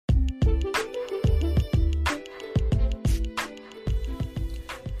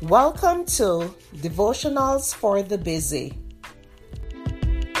Welcome to Devotionals for the Busy.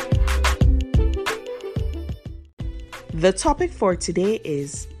 The topic for today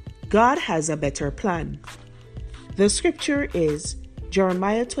is God has a better plan. The scripture is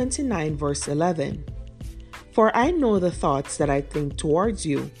Jeremiah 29 verse 11. For I know the thoughts that I think towards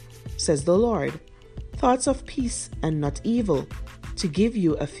you, says the Lord, thoughts of peace and not evil, to give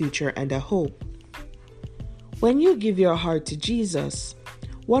you a future and a hope. When you give your heart to Jesus,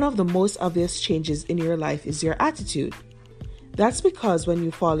 one of the most obvious changes in your life is your attitude. That's because when you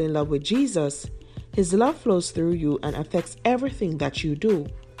fall in love with Jesus, His love flows through you and affects everything that you do.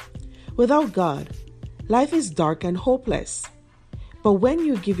 Without God, life is dark and hopeless. But when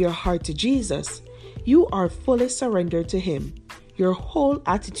you give your heart to Jesus, you are fully surrendered to Him. Your whole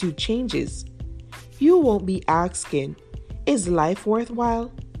attitude changes. You won't be asking, is life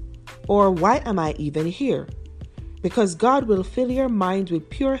worthwhile? Or why am I even here? Because God will fill your mind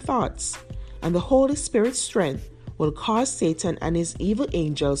with pure thoughts, and the Holy Spirit's strength will cause Satan and his evil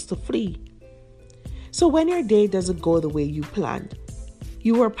angels to flee. So when your day doesn't go the way you planned,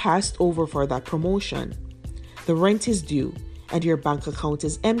 you are passed over for that promotion, the rent is due, and your bank account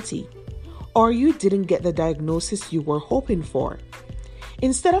is empty, or you didn't get the diagnosis you were hoping for,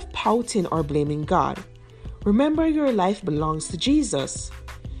 instead of pouting or blaming God, remember your life belongs to Jesus.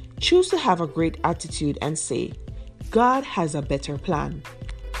 Choose to have a great attitude and say, God has a better plan.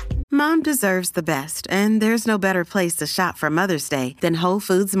 Mom deserves the best, and there's no better place to shop for Mother's Day than Whole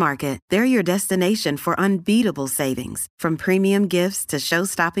Foods Market. They're your destination for unbeatable savings, from premium gifts to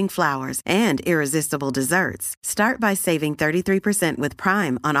show-stopping flowers and irresistible desserts. Start by saving 33% with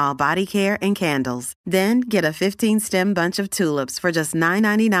Prime on all body care and candles. Then get a 15-stem bunch of tulips for just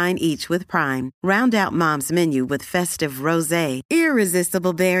 $9.99 each with Prime. Round out Mom's menu with festive rosé,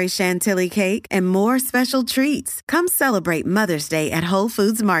 irresistible berry chantilly cake, and more special treats. Come celebrate Mother's Day at Whole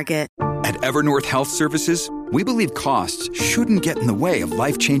Foods Market. At Evernorth Health Services, we believe costs shouldn't get in the way of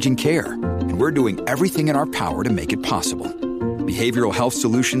life-changing care, and we're doing everything in our power to make it possible. Behavioral health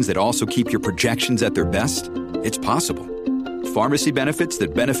solutions that also keep your projections at their best? It's possible. Pharmacy benefits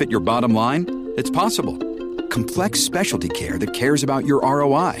that benefit your bottom line? It's possible. Complex specialty care that cares about your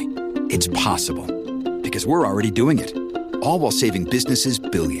ROI? It's possible. Because we're already doing it. All while saving businesses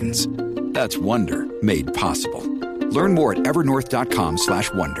billions. That's Wonder made possible. Learn more at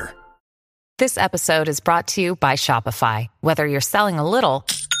evernorth.com/wonder. This episode is brought to you by Shopify. Whether you're selling a little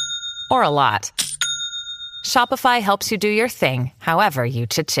or a lot, Shopify helps you do your thing, however you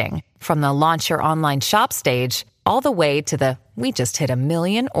cha-ching. From the launch your online shop stage, all the way to the we just hit 1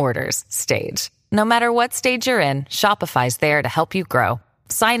 million orders stage. No matter what stage you're in, Shopify's there to help you grow.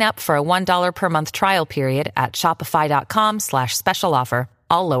 Sign up for a $1 per month trial period at shopify.com/special offer,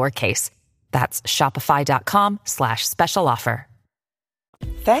 all lowercase. That's shopify.com/special offer.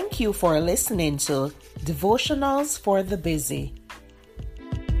 Thank you for listening to Devotionals for the Busy.